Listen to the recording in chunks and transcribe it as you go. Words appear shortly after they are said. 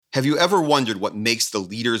Have you ever wondered what makes the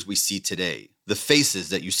leaders we see today, the faces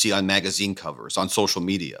that you see on magazine covers, on social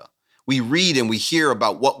media? We read and we hear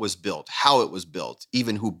about what was built, how it was built,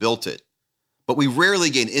 even who built it, but we rarely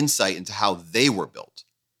gain insight into how they were built.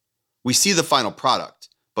 We see the final product,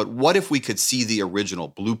 but what if we could see the original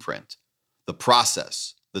blueprint, the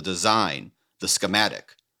process, the design, the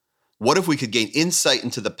schematic? What if we could gain insight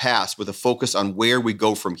into the past with a focus on where we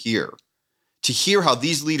go from here? To hear how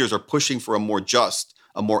these leaders are pushing for a more just,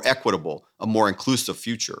 a more equitable, a more inclusive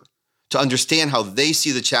future. To understand how they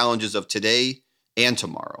see the challenges of today and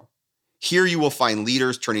tomorrow. Here you will find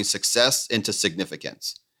leaders turning success into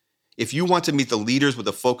significance. If you want to meet the leaders with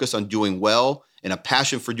a focus on doing well and a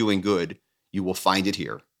passion for doing good, you will find it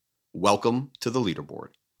here. Welcome to the Leaderboard.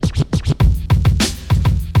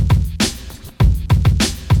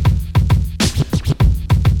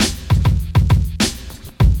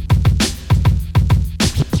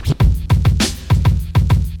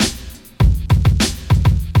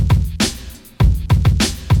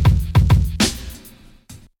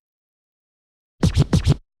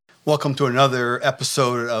 Welcome to another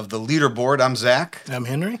episode of The Leaderboard. I'm Zach. I'm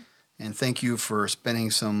Henry. And thank you for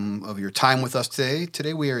spending some of your time with us today.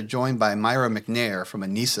 Today we are joined by Myra McNair from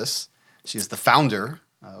Anesis. She is the founder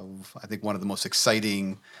of, I think, one of the most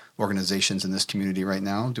exciting organizations in this community right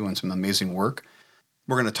now, doing some amazing work.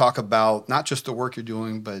 We're going to talk about not just the work you're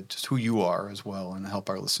doing, but just who you are as well, and help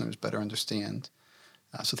our listeners better understand.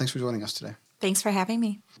 So thanks for joining us today. Thanks for having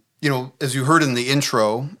me. You know, as you heard in the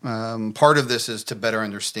intro, part of this is to better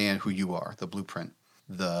understand who you are, the blueprint,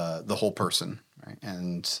 the whole person, right?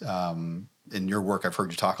 And in your work, I've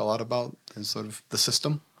heard you talk a lot about sort of the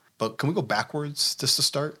system. But can we go backwards just to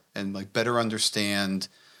start and like better understand,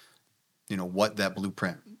 you know, what that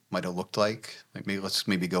blueprint might have looked like? Like let's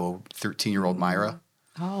go 13-year-old Myra.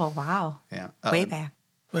 Oh, wow. Yeah. Way back.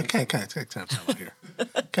 Well, can I tell you here?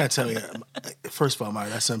 Can I tell you? First of all,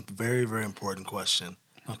 Myra, that's a very, very important question.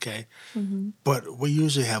 Okay, But we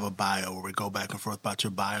usually have a bio where we go back and forth about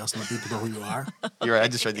your bio so people know who you are. You're right. I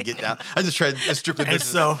just tried to get down. I just tried to strip And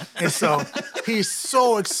so he's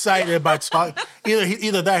so excited about talking.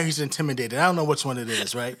 Either that or he's intimidated. I don't know which one it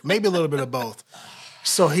is, right? Maybe a little bit of both.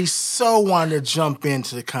 So he's so wanting to jump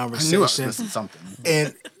into the conversation. I knew I was missing something.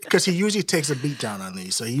 And because he usually takes a beat down on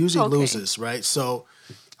these, so he usually loses, right? So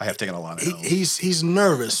I have taken a lot of notes. He's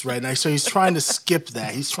nervous right now, so he's trying to skip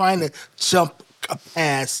that. He's trying to jump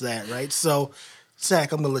past that, right? So,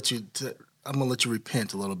 Zach, I'm gonna let you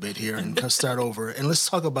repent a little bit here and start over, and let's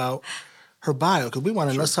talk about her bio because we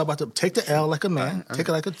want to. Let's talk about take the L like a man, take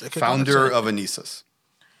it like a founder of Anesis,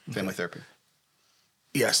 family therapy.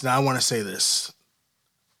 Yes. Now I want to say this.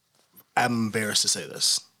 I'm embarrassed to say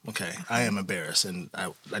this. Okay, I am embarrassed, and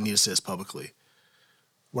I need to say this publicly.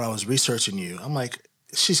 When I was researching you, I'm like,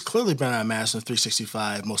 she's clearly been on Madison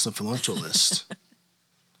 365 most influential list.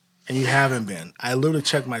 And you haven't been. I literally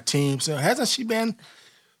checked my team. So hasn't she been?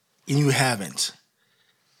 And you haven't.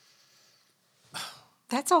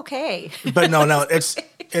 That's okay. But no,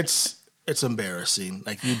 it's embarrassing.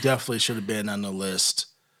 Like you definitely should have been on the list.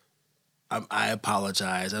 I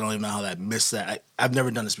apologize. I don't even know how I missed that. I've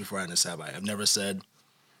never done this before on this, have I? I've never said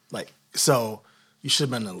so you should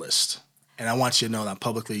have been on the list. And I want you to know that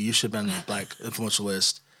publicly you should have been on the Black influential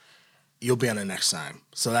list. You'll be on the next time.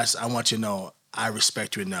 So I want you to know I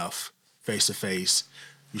respect you enough, face to face.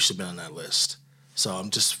 You should be on that list. So I'm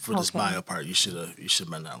just for this bio part. You should have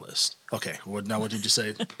been on that list. Okay. Now what did you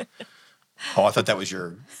say? Oh, I thought that was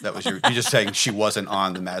your. You just saying she wasn't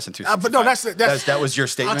on the Madison 265. But no, that was your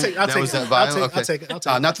statement. I'll take it.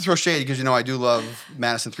 Not to throw shade because you know I do love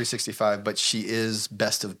Madison 365, but she is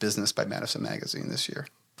Best of Business by Madison Magazine this year,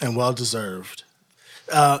 and well deserved.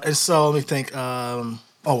 And so let me think.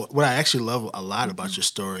 What I actually love a lot about your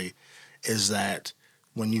story is that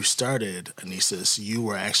when you started Anesis, you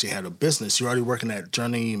were actually had a business. You were already working at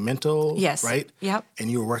Journey Mental, yes. Right? Yep.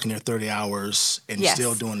 And you were working there 30 hours and yes.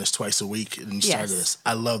 still doing this twice a week. And you started this.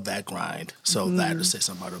 I love that grind. So that to say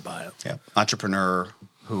something about her bio. Yeah, entrepreneur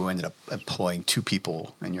who ended up employing 2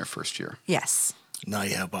 people in your first year. Yes. Now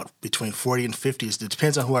you have about between 40 and 50. It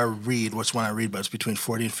depends on who I read, which one I read, but it's between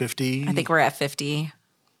 40 and 50. I think we're at 50.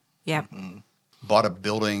 Yep. Mm-hmm. Bought a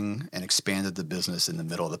building and expanded the business in the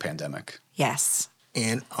middle of the pandemic. Yes.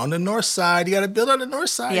 And on the north side, you got to build on the north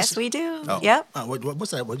side. Yes, we do. Oh. Yep. What's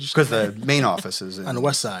that? Because the main office is on the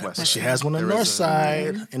west side. She has one on the north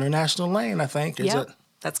side, International Lane, I think. Yep.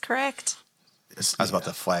 That's correct. I was about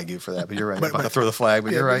to flag you for that, but you're right. I'm about to throw the flag,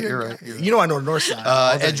 but you're right. You know I know the north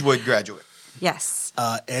side. Edgewood graduate. Yes.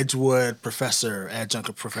 Edgewood professor,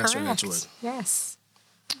 adjunct professor Correct. at Edgewood. Yes.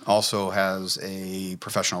 Also has a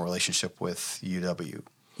professional relationship with UW.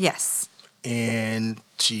 Yes. and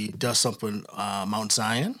she does something Mount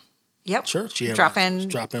Zion Yep. Church. She Drop in.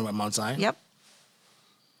 Drop in at Mount Zion. Yep.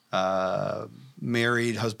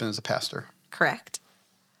 Married, husband is a pastor. Correct.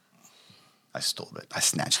 I stole it. I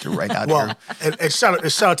snatched it right out Well, here. and shout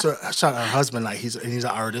out to her husband. Like he's an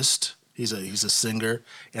artist. He's a singer,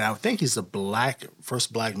 and I think he's the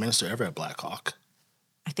first black minister ever at Black Hawk.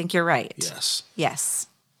 I think you're right. Yes. Yes.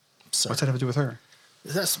 So What's that have to do with her?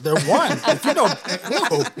 they're one. If you don't,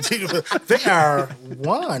 no, they are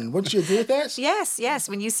one. Wouldn't you agree with that? Yes. Yes.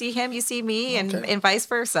 When you see him, you see me, and vice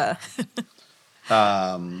versa.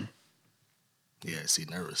 Yeah. See,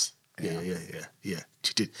 nervous. Yeah.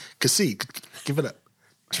 Concede. Give it up.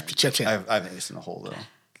 Champ. I have ace in the hole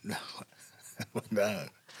though. No.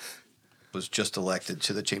 Was just elected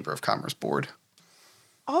to the Chamber of Commerce board.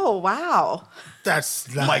 Oh, wow.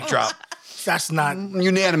 That's not. Mic drop. That's not.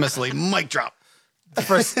 Unanimously, mic drop.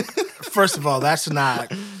 First of all, that's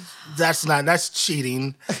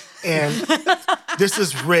cheating, and this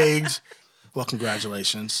is rigged. Well,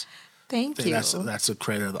 congratulations. Thank I you. think that's a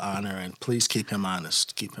credit of honor, and please keep him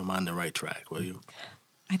honest. Keep him on the right track, will you?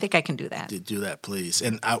 I think I can do that. Do that, please.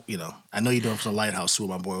 And I know you're doing from the Lighthouse School,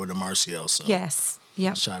 my boy, with the Marciel. So Yes.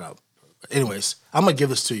 Yep. shout out. Anyways, I'm gonna give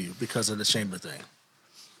this to you because of the chamber thing.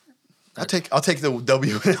 I'll take the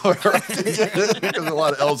W. There's a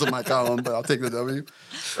lot of L's in my column, but I'll take the W.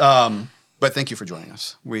 But thank you for joining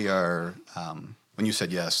us. We are. When you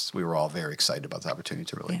said yes, we were all very excited about the opportunity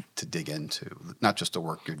to really to dig into not just the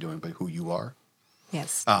work you're doing, but who you are.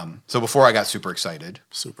 Yes. So before I got super excited,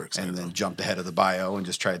 And and then jumped ahead of the bio and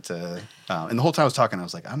just tried to. And the whole time I was talking, I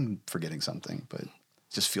was like, I'm forgetting something, but it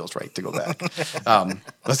just feels right to go back.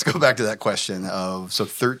 Let's go back to that question of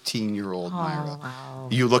 13-year-old Myra. Wow.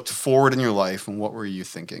 You looked forward in your life, and what were you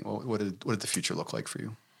thinking? What did the future look like for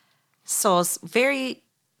you? So it's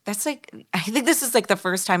that's like, I think this is like the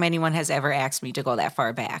first time anyone has ever asked me to go that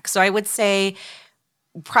far back. So I would say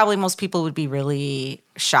probably most people would be really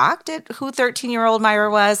shocked at who 13-year-old Myra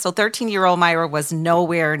was. So 13-year-old Myra was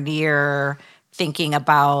nowhere near thinking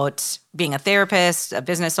about being a therapist, a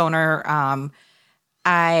business owner.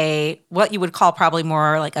 What you would call probably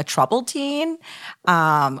more like a troubled teen,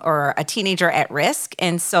 or a teenager at risk.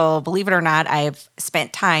 And so, believe it or not, I've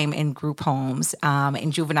spent time in group homes, in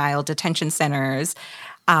juvenile detention centers,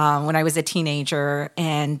 when I was a teenager,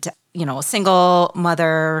 and, a single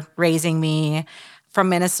mother raising me from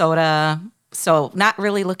Minnesota. So not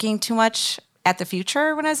really looking too much at the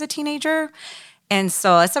future when I was a teenager. And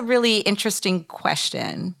so it's a really interesting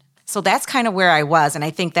question. So that's kind of where I was. And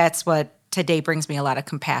I think that's what today brings me a lot of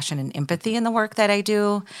compassion and empathy in the work that I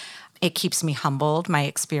do. It keeps me humbled. My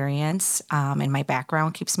experience and my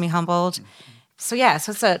background keeps me humbled. So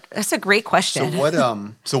it's a great question.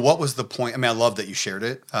 So what was the point? I mean, I love that you shared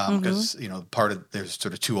it because there's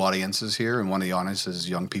sort of two audiences here, and one of the audiences is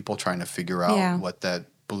young people trying to figure out what that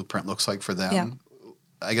blueprint looks like for them. Yeah.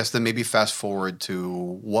 I guess then maybe fast forward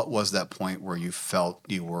to what was that point where you felt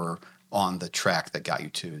you were on the track that got you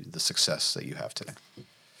to the success that you have today?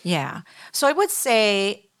 Yeah. So I would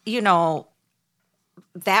say,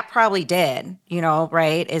 that probably did,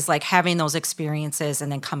 right? Is like having those experiences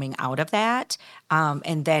and then coming out of that.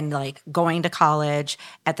 And then like going to college.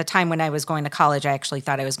 At the time when I was going to college, I actually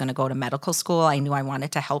thought I was going to go to medical school. I knew I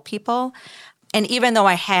wanted to help people. And even though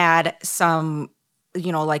I had some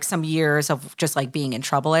years of just like being in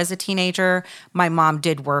trouble as a teenager, my mom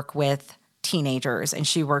did work with teenagers and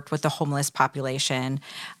she worked with the homeless population.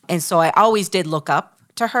 And so I always did look up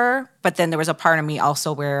to her, but then there was a part of me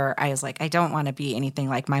also where I was like, I don't want to be anything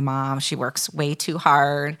like my mom. She works way too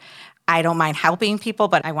hard. I don't mind helping people,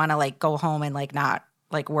 but I want to like go home and like not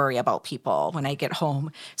like worry about people when I get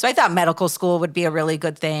home. So I thought medical school would be a really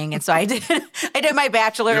good thing. And so I did my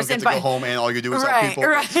bachelor's. You don't get to go home and all you do is help people.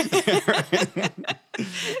 Right.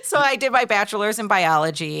 So I did my bachelor's in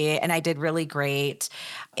biology and I did really great.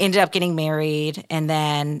 Ended up getting married, and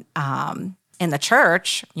then in the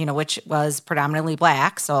church, which was predominantly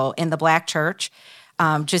Black. So in the Black church,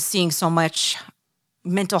 just seeing so much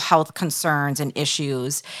mental health concerns and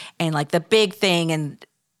issues. And like the big thing and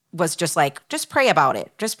was just like, just pray about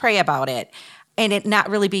it. Just pray about it. And it not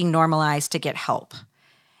really being normalized to get help.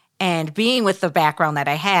 And being with the background that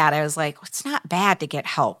I had, I was like, it's not bad to get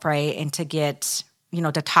help, right? And to get,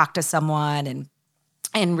 to talk to someone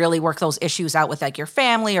and really work those issues out with like your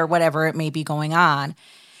family or whatever it may be going on.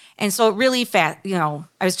 And so really I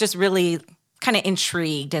was just really kind of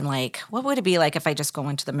intrigued and like, what would it be like if I just go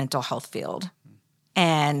into the mental health field?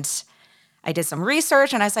 And I did some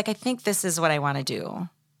research and I was like, I think this is what I want to do.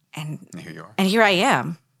 And here you are. And here I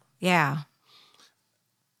am. Yeah.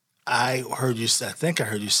 I think I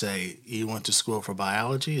heard you say you went to school for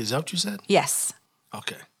biology. Is that what you said? Yes.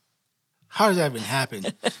 Okay. How does that even happen?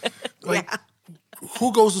 Like, Yeah.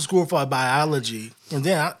 who goes to school for biology? And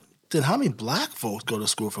then how many black folks go to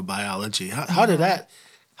school for biology? How did that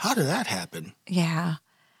happen? Yeah.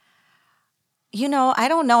 I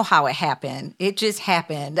don't know how it happened. It just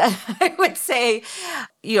happened. I would say,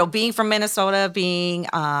 being from Minnesota, being,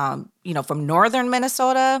 from northern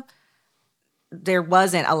Minnesota, there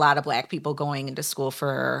wasn't a lot of black people going into school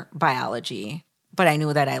for biology. But I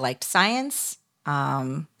knew that I liked science.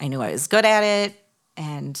 I knew I was good at it.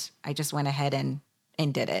 And I just went ahead and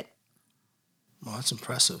did it. Well, that's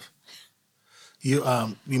impressive. You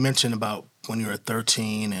mentioned about when you were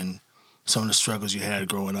 13 and some of the struggles you had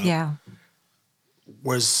growing up. Yeah.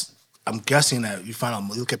 I'm guessing that you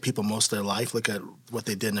look at people most of their life, look at what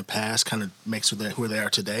they did in the past, kind of makes who they are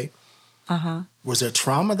today. Uh-huh. Was there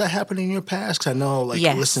trauma that happened in your past? 'Cause I know,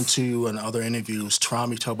 Yes. listen to you in other interviews,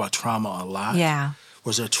 you talk about trauma a lot. Yeah.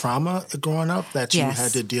 Was there trauma growing up that you Yes.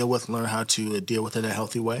 had to deal with, learn how to deal with it in a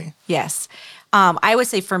healthy way? Yes. I would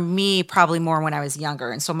say for me, probably more when I was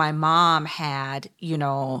younger. And so my mom had,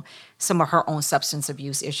 some of her own substance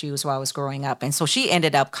abuse issues while I was growing up. And so she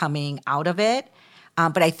ended up coming out of it.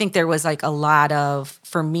 But I think there was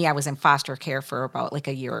for me, I was in foster care for about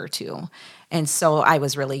a year or two. And so I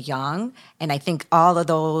was really young. And I think all of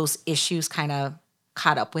those issues kind of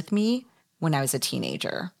caught up with me when I was a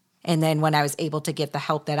teenager. And then when I was able to get the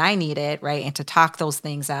help that I needed, right, and to talk those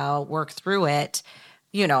things out, work through it,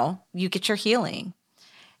 you get your healing.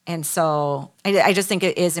 And so I just think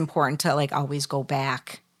it is important to always go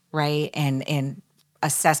back, right, and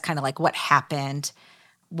assess kind of what happened.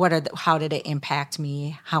 How did it impact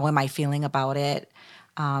me? How am I feeling about it?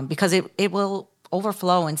 Because it will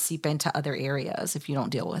overflow and seep into other areas if you don't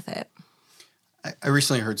deal with it. I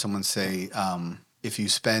recently heard someone say, if you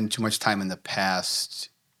spend too much time in the past,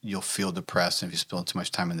 you'll feel depressed. And if you spend too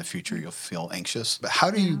much time in the future, you'll feel anxious. But how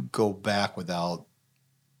do you go back without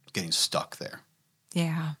getting stuck there?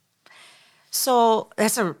 Yeah. So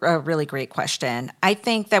that's a really great question. I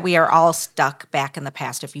think that we are all stuck back in the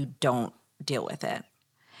past if you don't deal with it.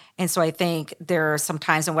 And so I think there are some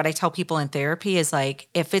times, and what I tell people in therapy is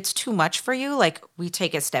if it's too much for you, we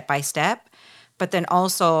take it step by step. But then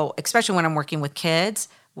also, especially when I'm working with kids,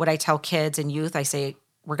 what I tell kids and youth, I say,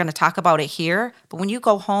 we're going to talk about it here. But when you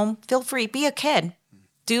go home, feel free, be a kid.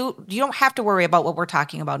 You don't have to worry about what we're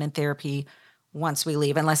talking about in therapy once we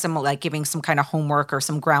leave, unless I'm giving some kind of homework or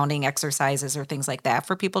some grounding exercises or things like that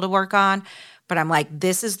for people to work on. But I'm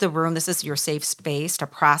this is the room, this is your safe space to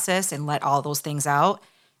process and let all those things out.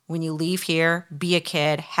 When you leave here, be a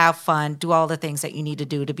kid, have fun, do all the things that you need to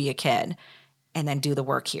do to be a kid, and then do the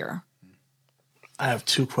work here. I have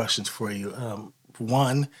two questions for you.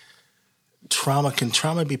 One, can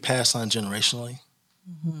trauma be passed on generationally?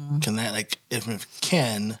 Mm-hmm. Can that, if it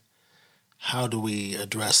can, how do we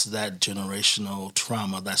address that generational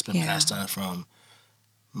trauma that's been passed on from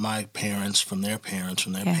my parents, from their parents,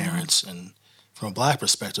 parents, and from a black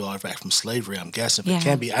perspective, all the way back from slavery? I'm guessing if it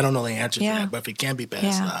can be, I don't know the answer to that, but if it can be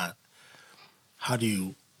passed on, how do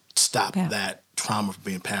you stop that trauma from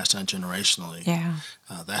being passed on generationally? Yeah.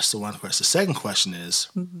 That's the one question. The second question is,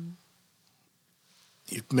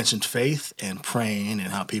 you mentioned faith and praying and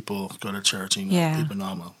how people go to church. And, people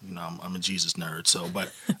know I'm a Jesus nerd. So,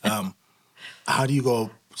 but how do you go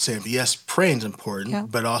saying, yes, praying is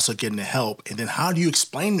important, but also getting the help? And then how do you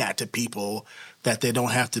explain that to people that they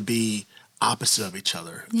don't have to be opposite of each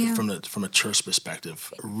other from a church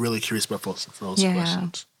perspective? Really curious about those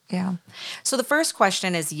questions. Yeah. So the first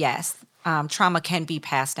question is yes, trauma can be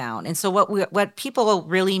passed down. And so what people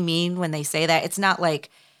really mean when they say that, it's not like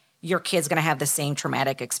your kid's going to have the same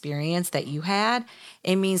traumatic experience that you had.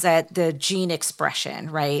 It means that the gene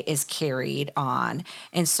expression, right, is carried on.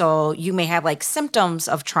 And so you may have symptoms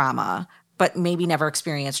of trauma, but maybe never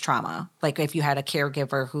experienced trauma, if you had a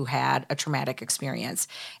caregiver who had a traumatic experience.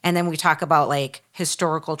 And then we talk about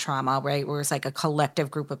historical trauma, right, where it's a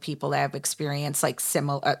collective group of people that have experienced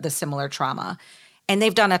the similar trauma. And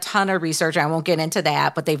they've done a ton of research. I won't get into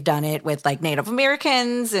that, but they've done it with Native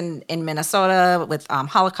Americans in Minnesota, with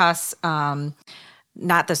Holocaust,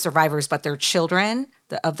 not the survivors, but their children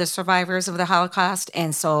of the survivors of the Holocaust.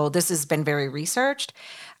 And so this has been very researched.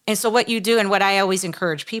 And so what you do, and what I always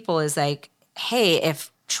encourage people is hey,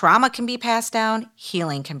 if trauma can be passed down,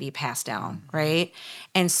 healing can be passed down, right?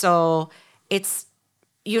 And so it's,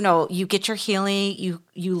 you get your healing,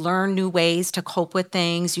 you learn new ways to cope with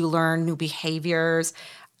things, you learn new behaviors.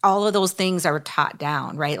 All of those things are taught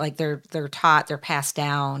down, right? They're passed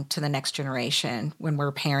down to the next generation when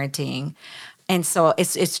we're parenting. And so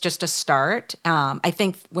it's just a start. I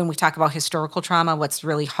think when we talk about historical trauma, what's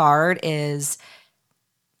really hard is,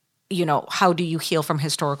 how do you heal from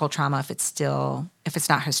historical trauma if it's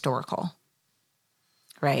not historical,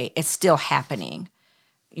 right? It's still happening.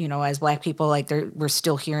 As Black people, we're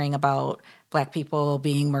still hearing about Black people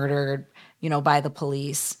being murdered, by the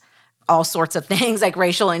police, all sorts of things like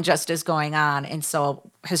racial injustice going on. And so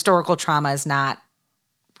historical trauma is not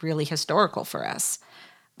really historical for us.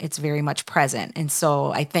 It's very much present. And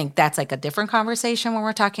so I think that's like a different conversation when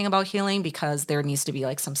we're talking about healing, because there needs to be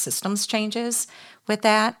like some systems changes with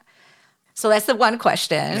that. So that's the one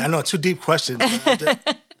question. Yeah, I know, two deep questions.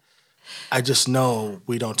 I just know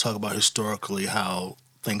we don't talk about historically how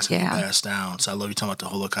things can be passed down. So I love you talking about the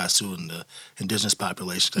Holocaust too and the indigenous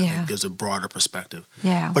population. I think it gives a broader perspective.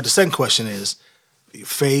 Yeah. But the second question is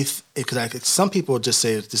faith, because some people just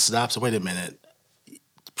say this is the opposite. Wait a minute.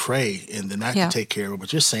 Pray and then that can take care of it.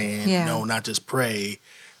 But you're saying, no, not just pray,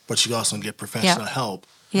 but you also get professional help.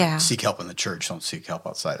 Yeah. Seek help in the church. Don't seek help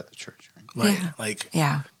outside of the church. Right.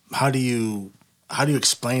 How do you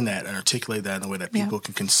explain that and articulate that in a way that people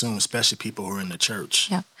can consume, especially people who are in the church?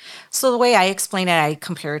 Yeah. So the way I explain it, I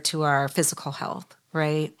compare it to our physical health,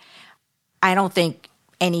 right? I don't think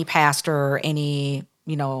any pastor or any,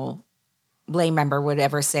 lay member would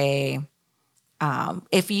ever say,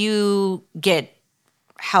 if you get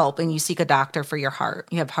help and you seek a doctor for your heart,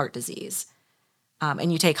 you have heart disease,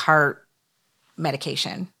 and you take heart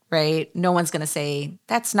medication, right? No one's going to say,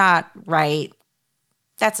 that's not right.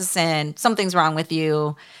 That's a sin. Something's wrong with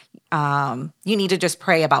you. You need to just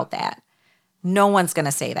pray about that. No one's going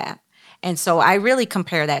to say that. And so I really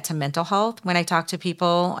compare that to mental health when I talk to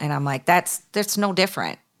people. And I'm like, that's no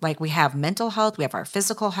different. Like we have mental health, we have our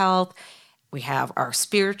physical health, we have our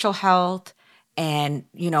spiritual health. And,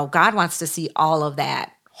 God wants to see all of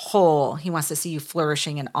that whole. He wants to see you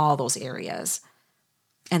flourishing in all those areas.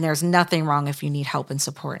 And there's nothing wrong if you need help and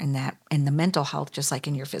support in that, in the mental health, just like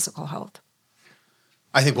in your physical health.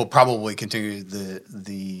 I think we'll probably continue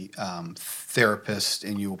the therapist,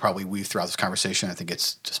 and you will probably weave throughout this conversation. I think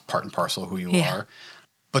it's just part and parcel of who you are.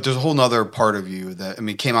 But there's a whole nother part of you that,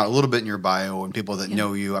 came out a little bit in your bio, and people that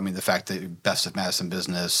know you, the fact that you're Best of Madison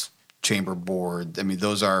Business, Chamber Board,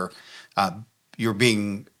 those are, you're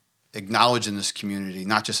being acknowledged in this community,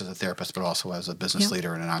 not just as a therapist, but also as a business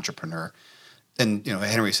leader and an entrepreneur. And,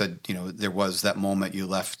 Henry said, there was that moment you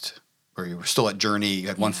left where you were still at Journey, you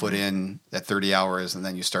had one foot in at 30 hours, and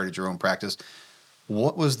then you started your own practice.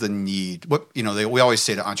 What was the need? We always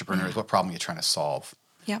say to entrepreneurs, what problem are you trying to solve?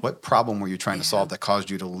 Yep. What problem were you trying to solve that caused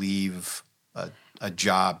you to leave a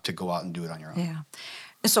job to go out and do it on your own? Yeah.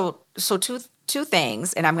 So two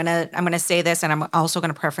things, and I'm gonna say this, and I'm also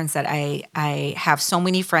gonna preference that I have so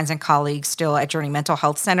many friends and colleagues still at Journey Mental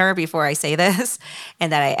Health Center before I say this,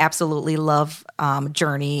 and that I absolutely love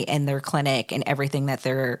Journey and their clinic and everything that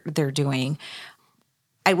they're doing.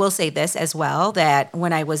 I will say this as well, that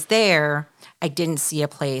when I was there, I didn't see a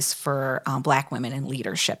place for Black women in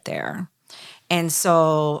leadership there. And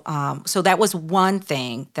so that was one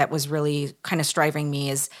thing that was really kind of striving me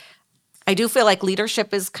is I do feel like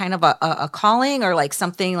leadership is kind of a calling, or like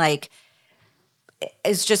something like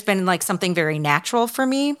it's just been like something very natural for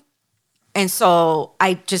me. And so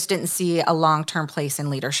I just didn't see a long-term place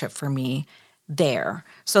in leadership for me there.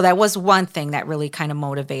 So that was one thing that really kind of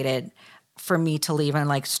motivated for me to leave and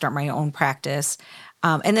like start my own practice.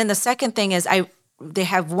 And then the second thing is they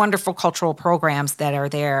have wonderful cultural programs that are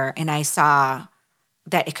there, and I saw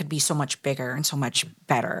that it could be so much bigger and so much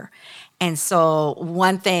better. And so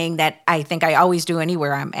one thing that I think I always do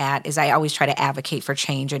anywhere I'm at is I always try to advocate for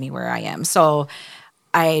change anywhere I am. So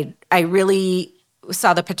I really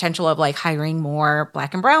saw the potential of like hiring more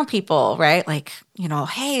Black and brown people, right? Like,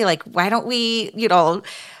 hey, like, why don't we,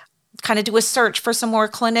 kind of do a search for some more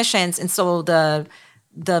clinicians? And so the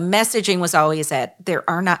messaging was always that there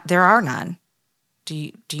are none.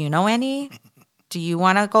 Do you know any? Do you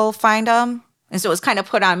want to go find them? And so it was kind of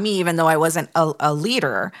put on me, even though I wasn't a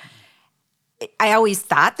leader. I always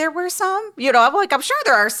thought there were some, I'm like, I'm sure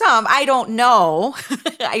there are some. I don't know.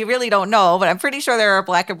 I really don't know, but I'm pretty sure there are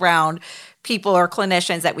Black and brown people or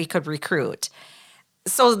clinicians that we could recruit.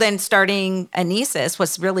 So then starting Anesis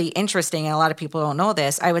was really interesting, and a lot of people don't know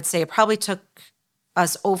this. I would say it probably took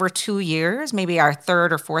us over 2 years, maybe our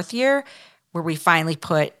third or fourth year, where we finally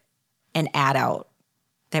put an ad out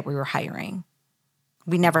that we were hiring.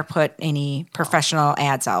 We never put any professional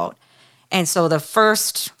ads out. And so the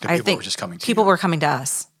first, people were coming to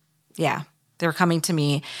us. Yeah, they were coming to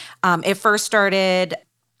me. It first started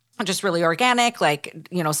just really organic. Like,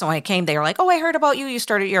 so when I came, they were like, oh, I heard about you. You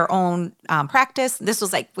started your own practice. This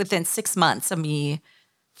was like within 6 months of me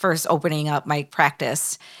first opening up my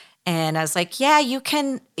practice. And I was like, yeah, you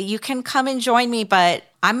can come and join me, but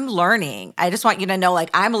I'm learning. I just want you to know,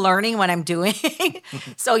 like, I'm learning what I'm doing.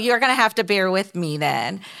 So you're going to have to bear with me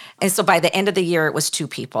then. And so by the end of the year, it was 2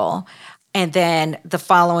 people. And then the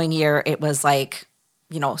following year, it was like,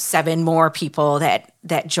 7 more people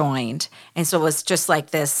that joined. And so it was just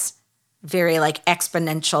like this very like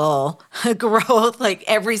exponential growth, like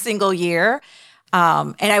every single year.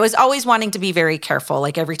 And I was always wanting to be very careful.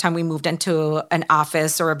 Like every time we moved into an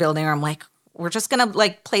office or a building, I'm like, we're just going to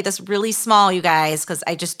like play this really small, you guys, because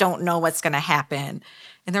I just don't know what's going to happen.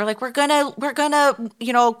 And they're like, we're going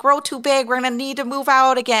to, grow too big. We're going to need to move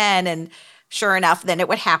out again. And sure enough, then it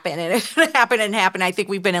would happen and it would happen and happen. I think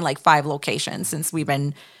we've been in like 5 locations since we've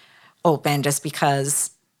been open, just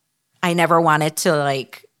because I never wanted to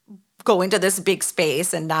like go into this big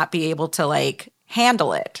space and not be able to like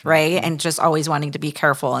handle it, right? Mm-hmm. And just always wanting to be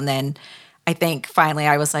careful. And then I think finally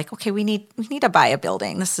I was like, okay, we need to buy a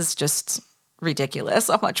building. This is just ridiculous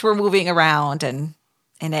how much we're moving around. And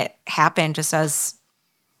it happened just as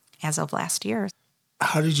of last year.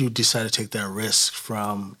 How did you decide to take that risk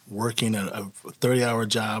from working a 30-hour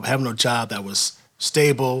job, having a job that was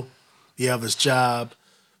stable? You have this job.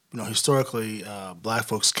 Historically, Black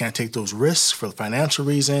folks can't take those risks for financial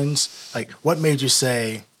reasons. Like, what made you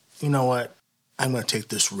say, you know what, I'm going to take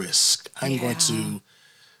this risk. I'm going to,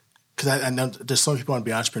 because I know there's some people want to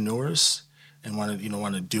be entrepreneurs and want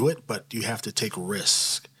to do it, but you have to take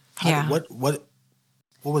risk. What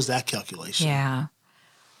was that calculation? Yeah.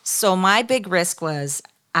 So my big risk was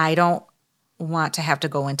I don't want to have to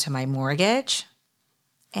go into my mortgage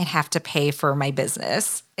and have to pay for my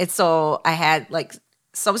business. And so I had like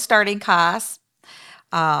some starting costs.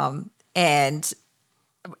 And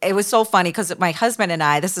it was so funny because my husband and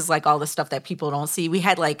I, this is like all the stuff that people don't see. We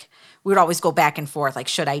would always go back and forth, like,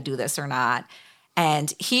 should I do this or not?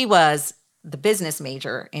 And he was the business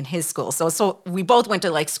major in his school. So we both went to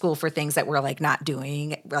like school for things that we're like not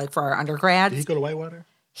doing, like for our undergrads. Did he go to Whitewater?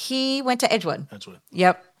 He went to Edgewood. Edgewood.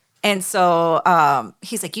 Yep. And so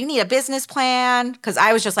he's like, you need a business plan? Because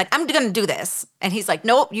I was just like, I'm going to do this. And he's like,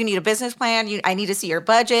 nope, you need a business plan. I need to see your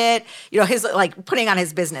budget. His like putting on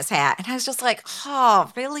his business hat. And I was just like, oh,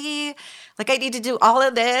 really? Like, I need to do all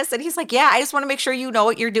of this? And he's like, yeah, I just want to make sure you know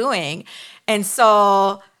what you're doing. And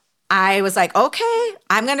so I was like, okay,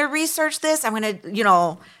 I'm going to research this. I'm going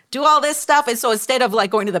to, do all this stuff. And so instead of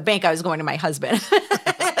like going to the bank, I was going to my husband,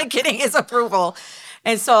 getting his approval.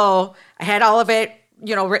 And so I had all of it,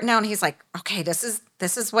 written down. He's like, okay, this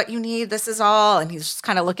is what you need. This is all. And he's just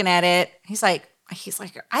kind of looking at it. He's like, I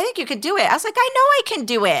think you can do it. I was like, I know I can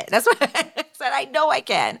do it. That's what I said. I know I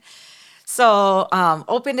can. So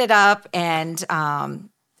opened it up and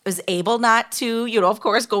was able not to, of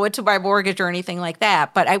course, go into my mortgage or anything like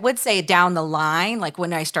that. But I would say down the line, like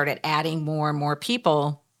when I started adding more and more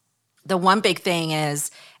people, the one big thing is,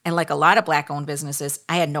 and like a lot of Black-owned businesses,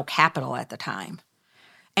 I had no capital at the time.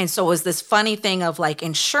 And so it was this funny thing of like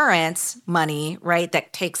insurance money, right,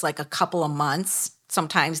 that takes like a couple of months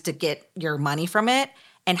sometimes to get your money from it,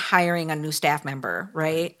 and hiring a new staff member,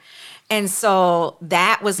 right? And so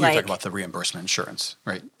that was You're like... talking about the reimbursement insurance,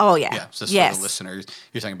 right? Oh, yeah. Yeah, so for the listeners,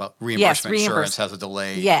 you're talking about reimbursement insurance has a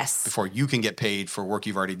delay before you can get paid for work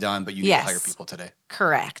you've already done, but you need to hire people today.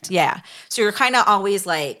 Correct, yeah. So you're kind of always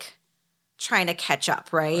like trying to catch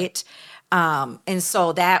up, right? And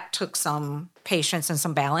so that took some patience and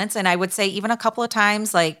some balance. And I would say even a couple of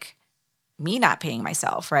times, like me not paying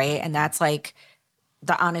myself, right? And that's like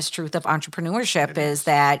the honest truth of entrepreneurship is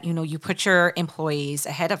that, you put your employees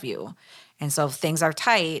ahead of you. And so if things are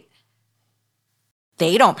tight,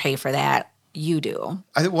 they don't pay for that. You do.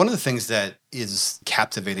 I think one of the things that is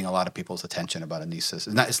captivating a lot of people's attention about Anissa's,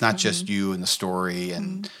 it's not just you and the story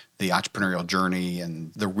and the entrepreneurial journey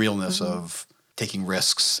and the realness of taking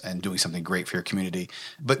risks and doing something great for your community.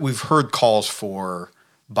 But we've heard calls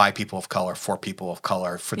by people of color, for people of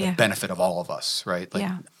color, for the benefit of all of us, right?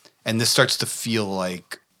 And this starts to feel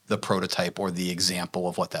like the prototype or the example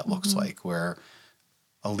of what that looks like, where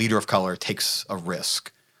a leader of color takes a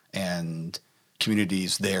risk and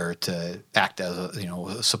community's there to act as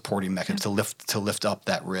a supporting mechanism to lift up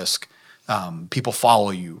that risk. People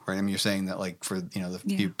follow you, right? I mean, you're saying that like for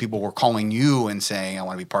people were calling you and saying, "I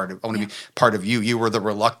want to be part of you." You were the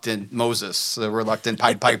reluctant Moses, the reluctant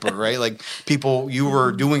Pied Piper, right? Like you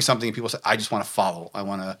were doing something, and people said, "I just want to follow. I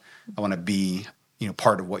want to be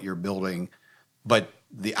part of what you're building." But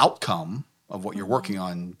the outcome of what you're working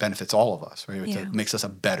on benefits all of us, right? It makes us a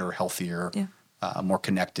better, healthier, more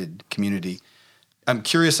connected community. I'm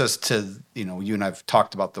curious as to, you and I've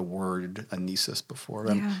talked about the word Anissa's before.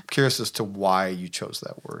 I'm curious as to why you chose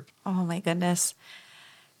that word. Oh, my goodness.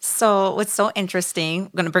 So what's so interesting,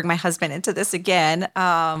 I'm going to bring my husband into this again.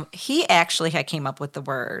 He actually had came up with the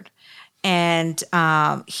word. And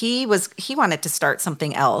he wanted to start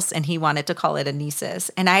something else, and he wanted to call it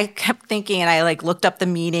anesis. And I kept thinking, and I like looked up the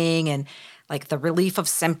meaning and like the relief of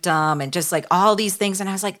symptom and just like all these things. And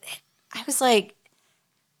I was like,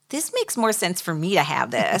 this makes more sense for me to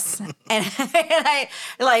have this. and I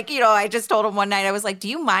like, I just told him one night, I was like, do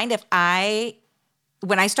you mind if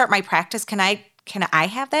when I start my practice, can I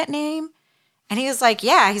have that name? And he was like,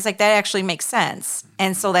 yeah. He's like, that actually makes sense.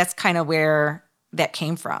 And so that's kind of where that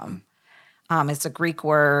came from. It's a Greek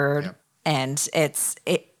word, yep. And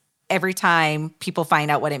every time people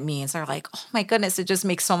find out what it means, they're like, oh my goodness, it just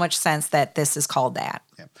makes so much sense that this is called that.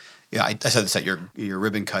 Yeah, yeah. I said this at your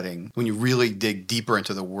ribbon cutting. When you really dig deeper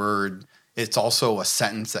into the word, it's also a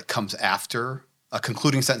sentence that comes after, a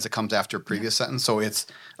concluding sentence that comes after a previous sentence. So it's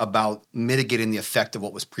about mitigating the effect of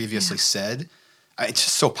what was previously said. It's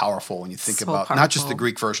just so powerful when you think about not just the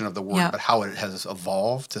Greek version of the word, but how it has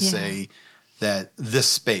evolved to say that this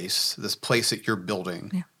space, this place that you're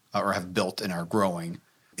building or have built and are growing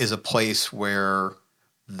is a place where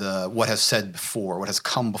what has said before, what has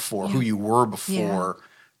come before, who you were before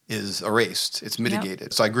is erased. It's mitigated.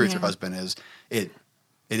 Yep. So I agree with your husband it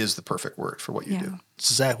is the perfect word for what you do.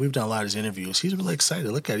 So Zach, we've done a lot of these interviews. He's really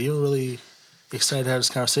excited. Look at it. You're really excited to have this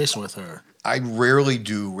conversation with her. I rarely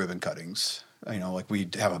do ribbon cuttings. Like we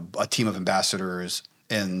have a team of ambassadors,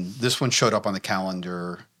 and this one showed up on the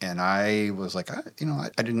calendar, and I was like,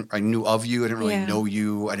 I knew of you. I didn't really know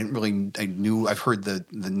you. I've heard the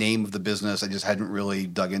name of the business. I just hadn't really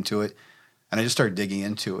dug into it. And I just started digging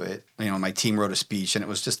into it. My team wrote a speech, and it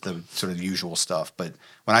was just the sort of usual stuff. But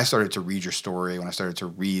when I started to read your story, when I started to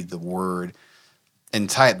read the word and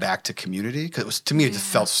tie it back to community, because it was, to me, it just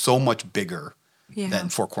felt so much bigger than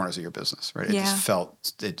four corners of your business, right? It just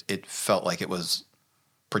felt, it felt like it was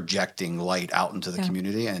projecting light out into the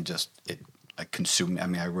community, and it like consumed me. I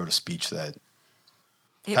mean, I wrote a speech that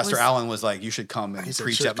Pastor Allen was like, you should come and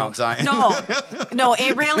preach at Mount Zion. No,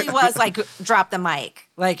 it really was like drop the mic.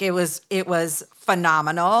 Like it was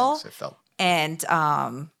phenomenal. It felt, and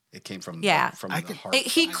it came from the heart.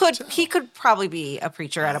 He could probably be a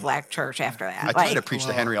preacher at a black church after that. I try to preach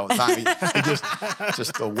to Henry all the time. He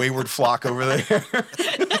just a wayward flock over there.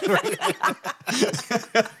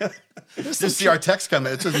 Just see our text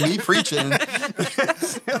coming. It's just me preaching.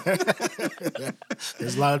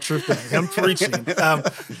 There's a lot of truth in him preaching.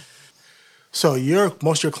 So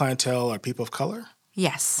most of your clientele are people of color?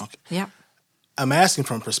 Yes. Okay. Yep. I'm asking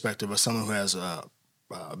from the perspective of someone who has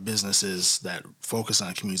businesses that focus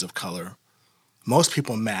on communities of color. Most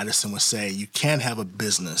people in Madison would say you can't have a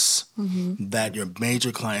business that your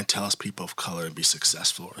major clientele is people of color and be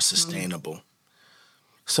successful or sustainable.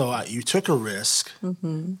 So you took a risk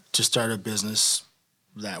to start a business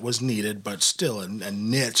that was needed, but still a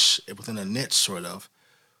niche, within a niche sort of.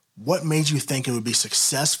 What made you think it would be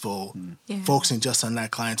successful focusing just on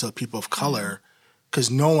that clientele, people of color? Because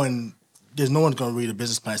there's no one going to read a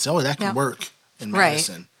business plan and say, oh, that can work in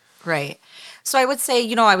Madison. Right. So I would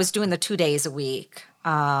say, I was doing the 2 days a week.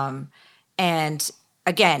 And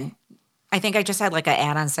again, I think I just had like an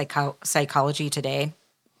add-on psychology today.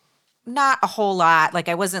 Not a whole lot. Like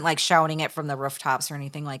I wasn't like shouting it from the rooftops or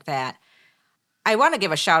anything like that. I want to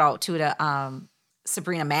give a shout out to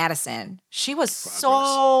Sabrina Madison. She was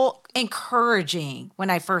so encouraging when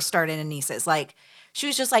I first started Anesis. Like she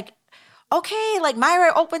was just like, okay, like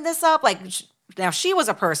Myra opened this up. Like now she was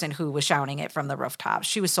a person who was shouting it from the rooftops.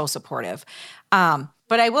 She was so supportive. But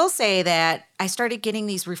I will say that I started getting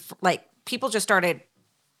these, people just started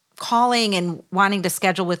calling and wanting to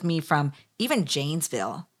schedule with me from even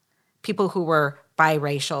Janesville. People who were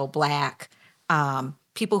biracial, Black,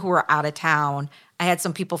 people who were out of town. I had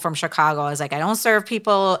some people from Chicago. I was like, I don't serve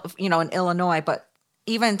people, in Illinois, but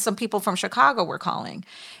even some people from Chicago were calling.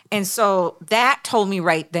 And so that told me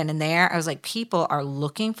right then and there, I was like, people are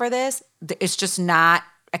looking for this. It's just not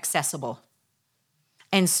accessible.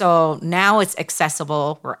 And so now it's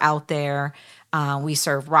accessible. We're out there. We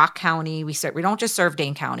serve Rock County. We don't just serve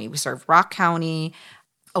Dane County. We serve Rock County,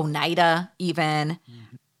 Oneida even.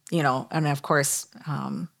 And of course,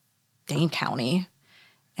 Dane County.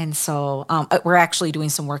 And so we're actually doing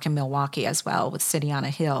some work in Milwaukee as well with City on a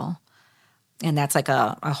Hill. And that's like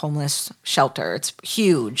a homeless shelter. It's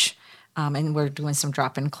huge. And we're doing some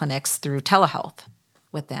drop-in clinics through telehealth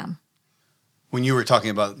with them. When you were talking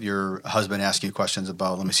about your husband asking you questions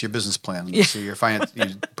about, let me see your business plan, let me see your finance, you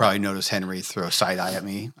probably noticed Henry throw a side eye at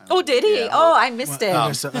me. Oh, did he? Yeah, I missed it.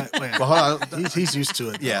 Well, hold on. He's used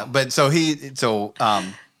to it. Yeah, but so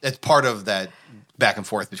it's part of that back and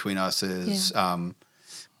forth between us is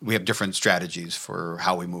we have different strategies for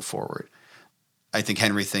how we move forward. I think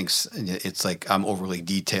Henry thinks it's like I'm overly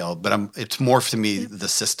detailed, but it's more to me the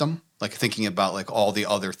system, like thinking about like all the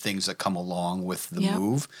other things that come along with the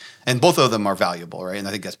move, and both of them are valuable, right? And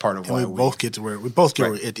I think that's part of why we both get to where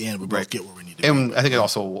at the end. We both get where we need to. And I think it's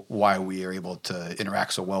also why we are able to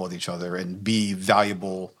interact so well with each other and be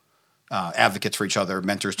valuable advocates for each other,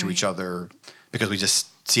 mentors to each other, because we just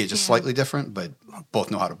see it just slightly different, but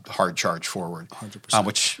both know how to hard charge forward, 100%.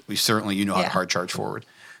 Which you know how to hard charge forward.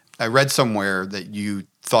 I read somewhere that you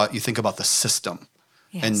think about the system,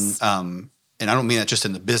 and I don't mean that just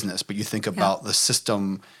in the business, but you think about the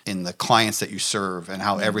system in the clients that you serve and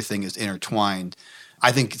how everything is intertwined.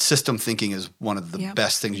 I think system thinking is one of the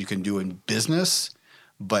best things you can do in business,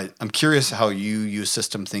 but I'm curious how you use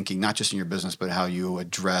system thinking, not just in your business, but how you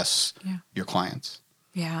address your clients.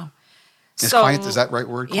 Yeah. Clients, is that the right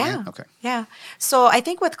word? Client? Yeah. Okay. Yeah. So I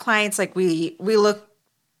think with clients, like we look,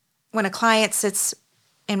 when a client sits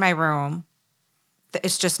in my room,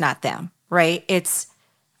 it's just not them, right? It's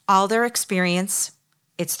all their experience.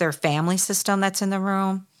 It's their family system that's in the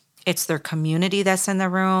room. It's their community that's in the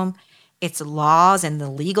room. It's laws and the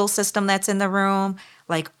legal system that's in the room.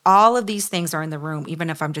 Like all of these things are in the room, even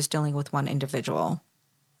if I'm just dealing with one individual.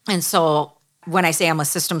 And so when I say I'm a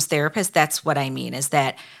systems therapist, that's what I mean, is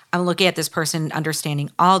that I'm looking at this person,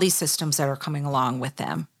 understanding all these systems that are coming along with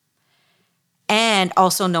them. And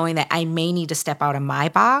also knowing that I may need to step out of my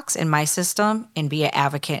box and my system and be an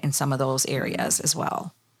advocate in some of those areas as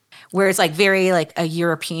well. Where it's like very like a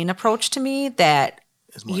European approach to me that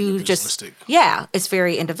you just, it's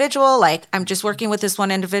very individual. Like I'm just working with this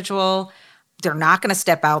one individual. They're not going to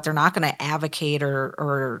step out. They're not going to advocate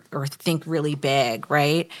or think really big,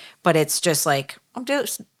 right? But it's just like, I'm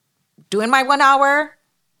just doing my 1 hour.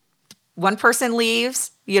 One person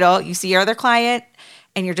leaves, you see your other client,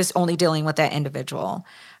 and you're just only dealing with that individual.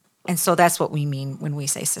 And so that's what we mean when we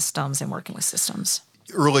say systems and working with systems.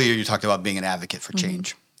 Earlier, you talked about being an advocate for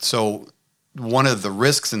change. So one of the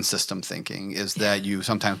risks in system thinking is that you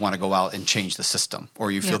sometimes want to go out and change the system,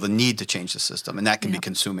 or you feel the need to change the system, and that can be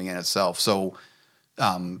consuming in itself. So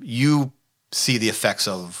you see the effects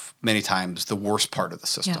of many times the worst part of the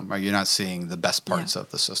system, right? You're not seeing the best parts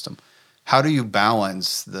of the system. How do you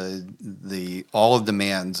balance the all of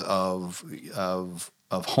demands of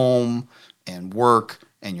home and work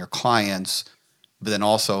and your clients, but then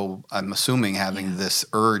also I'm assuming having this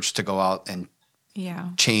urge to go out and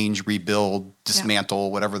change, rebuild,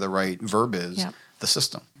 dismantle, whatever the right verb is, the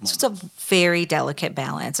system. So it's a very delicate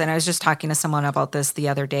balance. And I was just talking to someone about this the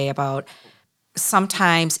other day about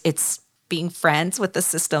sometimes it's being friends with the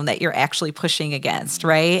system that you're actually pushing against,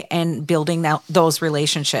 right? And building those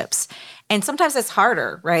relationships. And sometimes it's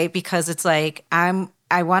harder, right? Because it's like,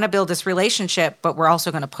 I want to build this relationship, but we're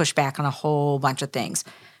also going to push back on a whole bunch of things.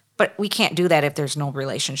 But we can't do that if there's no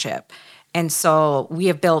relationship. And so we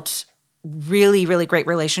have built really, really great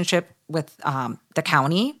relationship with the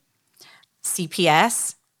county,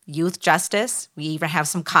 CPS, youth justice. We even have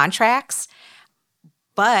some contracts.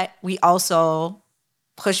 But we also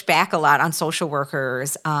push back a lot on social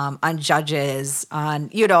workers, on judges,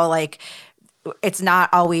 on, it's not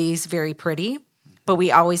always very pretty, but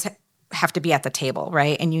we always have to be at the table,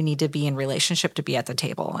 right? And you need to be in relationship to be at the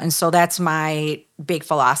table. And so that's my big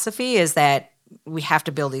philosophy, is that we have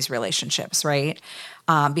to build these relationships, right?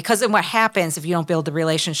 Because then what happens if you don't build the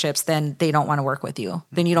relationships, then they don't want to work with you.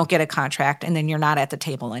 Then you don't get a contract, and then you're not at the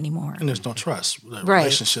table anymore. And there's no trust.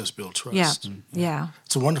 Relationships build trust. Yeah.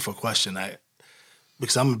 It's a wonderful question.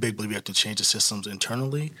 Because I'm a big believer you have to change the systems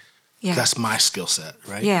internally. Yeah. That's my skill set,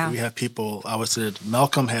 right? Yeah. We have people, I would say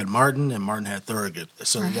Malcolm had Martin and Martin had Thurgood.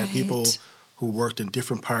 So you got people who worked in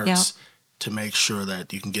different parts to make sure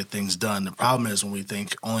that you can get things done. The problem is when we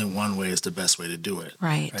think only one way is the best way to do it.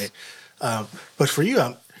 Right. But for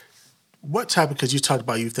you, what type, because you talked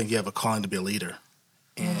about you think you have a calling to be a leader.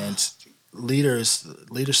 And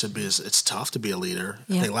leadership it's tough to be a leader.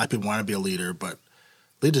 I think a lot of people want to be a leader, but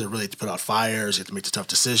leaders are really to put out fires. You have to make the tough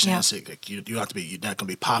decisions. You have to be. You're not going to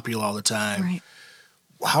be popular all the time. Right.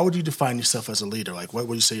 How would you define yourself as a leader? Like, what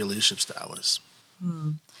would you say your leadership style is?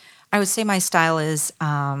 I would say my style is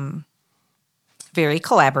very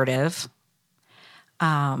collaborative.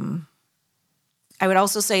 I would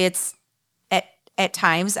also say it's at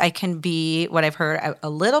times I can be, what I've heard, a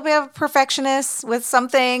little bit of a perfectionist with some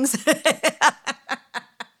things.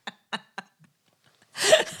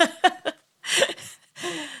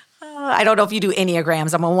 I don't know if you do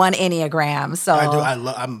Enneagrams. I'm a 1 Enneagram, so I do. I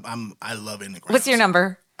love Enneagrams. What's your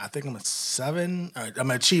number? I think I'm a 7.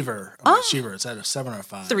 I'm an achiever. I'm an achiever. It's either 7 or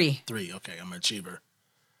 5. 3. 3. Okay, I'm an achiever.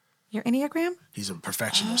 Your Enneagram? He's a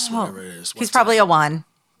perfectionist, whatever it is. He's probably a 1.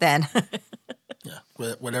 then. Yeah,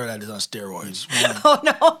 whatever that is on steroids. Oh,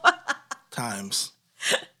 no. Times.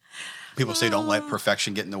 People say don't let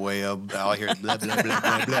perfection get in the way of out here. Blah, blah, blah,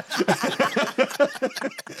 blah, blah.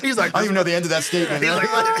 He's like, I don't even know the end of that statement.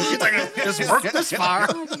 he's like, it's worked this far.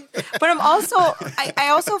 But I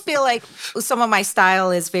also feel like some of my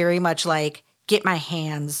style is very much like get my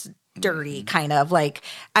hands dirty, kind of like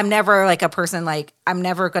I'm never like a person like I'm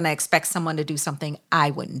never going to expect someone to do something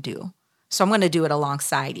I wouldn't do. So I'm going to do it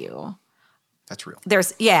alongside you. That's real.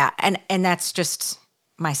 And that's just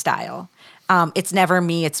my style. It's never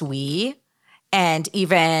me, it's we. And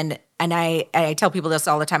I tell people this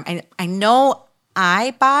all the time. I know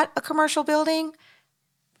I bought a commercial building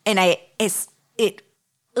and it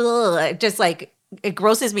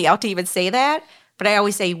grosses me out to even say that. But I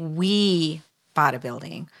always say we bought a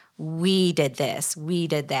building. We did this. We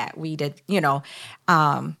did that. We did,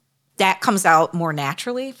 that comes out more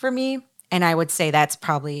naturally for me. And I would say that's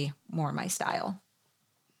probably more my style.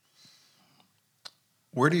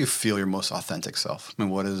 Where do you feel your most authentic self? I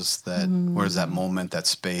mean, what is that? Where is that moment, that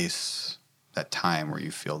space, that time where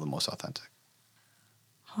you feel the most authentic?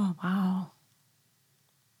 Oh, wow.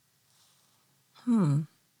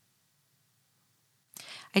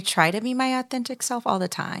 I try to be my authentic self all the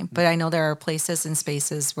time, but I know there are places and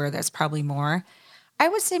spaces where there's probably more. I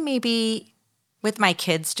would say maybe with my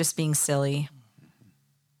kids, just being silly.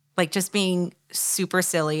 Like just being super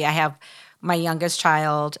silly. I have my youngest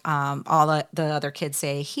child, all the other kids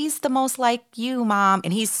say, he's the most like you, Mom.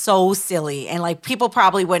 And he's so silly. And like people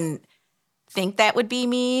probably wouldn't think that would be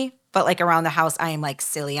me. But like around the house, I am like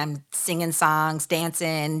silly. I'm singing songs,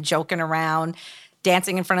 dancing, joking around,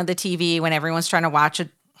 dancing in front of the TV when everyone's trying to watch a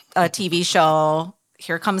TV show.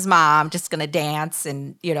 Here comes Mom, just going to dance.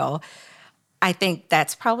 And, I think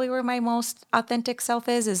that's probably where my most authentic self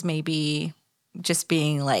is maybe just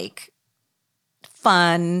being like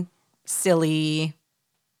fun, silly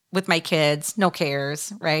with my kids, no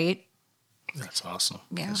cares, right? That's awesome.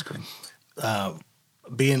 Yeah. That's great.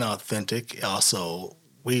 Being authentic, also,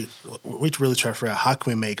 we really try to figure out how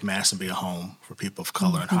can we make Madison be a home for people of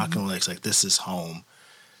color, and how can we like this is home.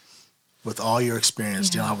 With all your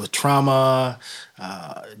experience dealing with trauma,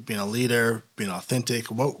 being a leader, being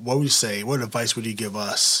authentic, what would you say? What advice would you give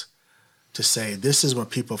us to say this is what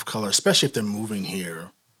people of color, especially if they're moving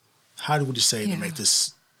here, how would you say to make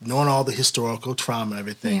this, knowing all the historical trauma and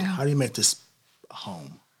everything, how do you make this a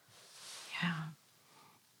home? Yeah.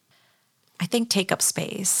 I think take up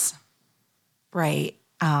space, right?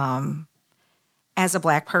 As a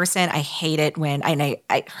Black person, I hate it when,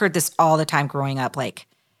 I heard this all the time growing up, like,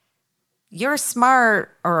 you're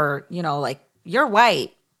smart or, like, you're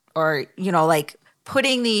white or, like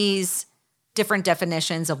putting these different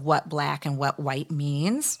definitions of what Black and what white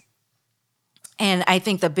means. And I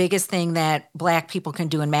think the biggest thing that Black people can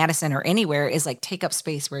do in Madison or anywhere is like take up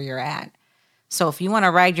space where you're at. So if you want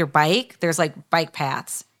to ride your bike, there's like bike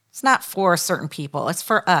paths. It's not for certain people. It's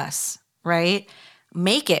for us, right?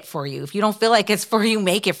 Make it for you. If you don't feel like it's for you,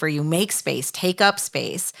 make it for you. Make space. Take up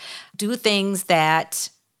space. Do things that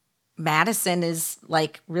Madison is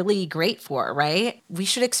like really great for, right? We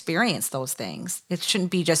should experience those things. It shouldn't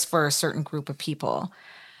be just for a certain group of people.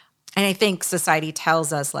 And I think society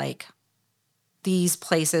tells us like these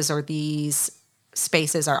places or these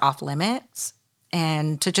spaces are off limits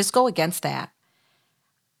and to just go against that.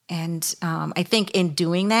 And I think in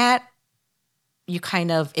doing that, you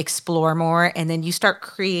kind of explore more and then you start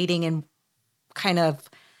creating and kind of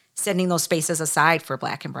setting those spaces aside for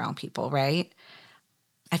Black and brown people, right?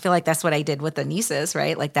 I feel like that's what I did with the nieces,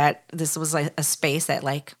 right? Like that, this was like a space that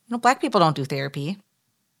like, Black people don't do therapy.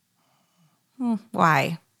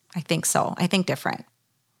 Why? I think so. I think different.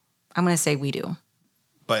 I'm going to say we do.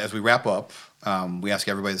 But as we wrap up, we ask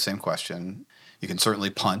everybody the same question. You can certainly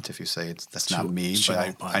punt if you say that's not me,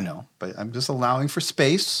 but I know. But I'm just allowing for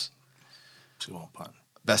space. She won't punt.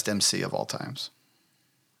 Best MC of all times.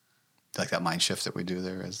 Like that mind shift that we do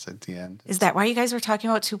there is at the end. Is that why you guys were talking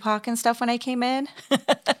about Tupac and stuff when I came in?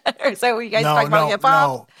 Or is that what you guys talking about hip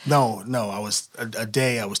hop? No. I was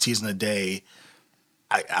teasing a day.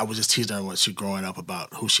 I was just teasing her when she growing up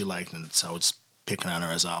about who she liked, and so I was picking on her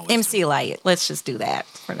as always. MC Light. Let's just do that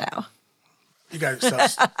for now. You guys, so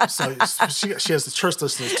she has the church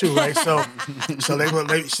listeners too, right? So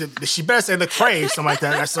she better say Lecrae, something like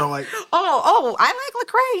that. So like, I like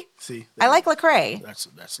Lecrae. See, I like Lecrae.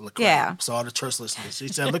 That's Lecrae. Yeah. So all the church listeners, she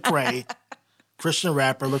said Lecrae, Christian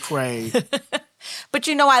rapper Lecrae. But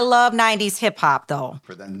I love '90s hip hop though.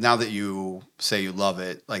 For them, now that you say you love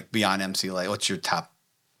it, like beyond MC Light, what's your top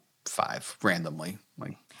 5 randomly?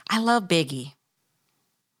 Like, I love Biggie,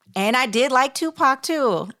 and I did like Tupac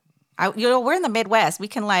too. We're in the Midwest. We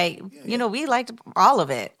can we liked all of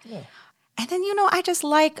it. Yeah. And then, I just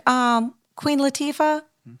like Queen Latifah.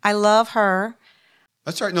 I love her.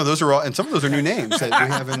 That's right. No, those are all, and some of those are new names that we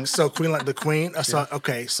haven't. So the Queen.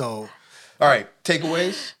 So All right,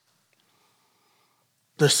 takeaways.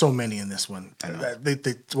 There's so many in this one.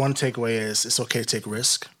 The one takeaway is it's okay to take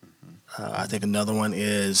risk. I think another one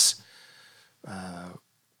is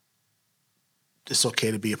it's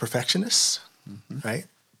okay to be a perfectionist, right?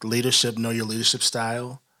 Leadership, know your leadership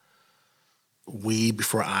style. We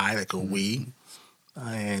before I, like a we.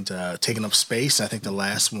 And taking up space. I think the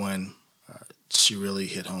last one she really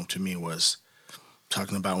hit home to me was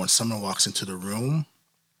talking about when someone walks into the room,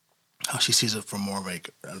 how she sees it from more of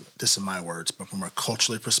this is my words, but from a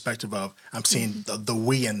culturally perspective of I'm seeing the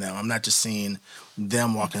we in them. I'm not just seeing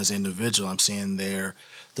them walking as an individual. I'm seeing their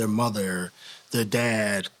mother, their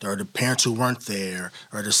dad, or the parents who weren't there,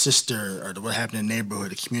 or the sister, or what happened in the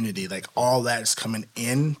neighborhood, the community. Like all that is coming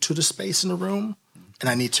into the space in the room. And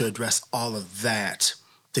I need to address all of that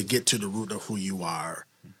to get to the root of who you are.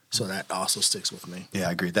 So that also sticks with me. Yeah,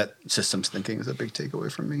 I agree. That systems thinking is a big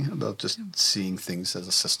takeaway from me about just seeing things as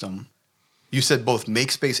a system. You said both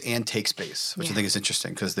make space and take space, which I think is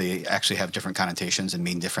interesting because they actually have different connotations and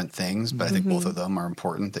mean different things. But I think both of them are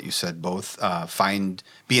important that you said both.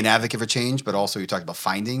 Be an advocate for change, but also you talked about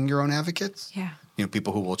finding your own advocates. Yeah.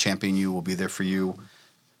 People who will champion you, will be there for you.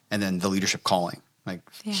 And then the leadership calling,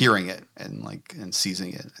 hearing it and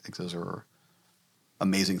seizing it. I think those are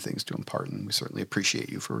amazing things to impart, and we certainly appreciate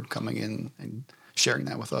you for coming in and sharing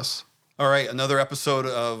that with us. All right, another episode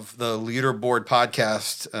of the Leaderboard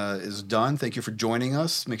podcast is done. Thank you for joining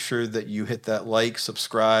us. Make sure that you hit that like,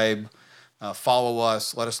 subscribe, follow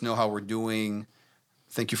us, let us know how we're doing.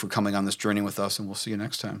 Thank you for coming on this journey with us, and we'll see you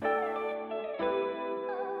next time.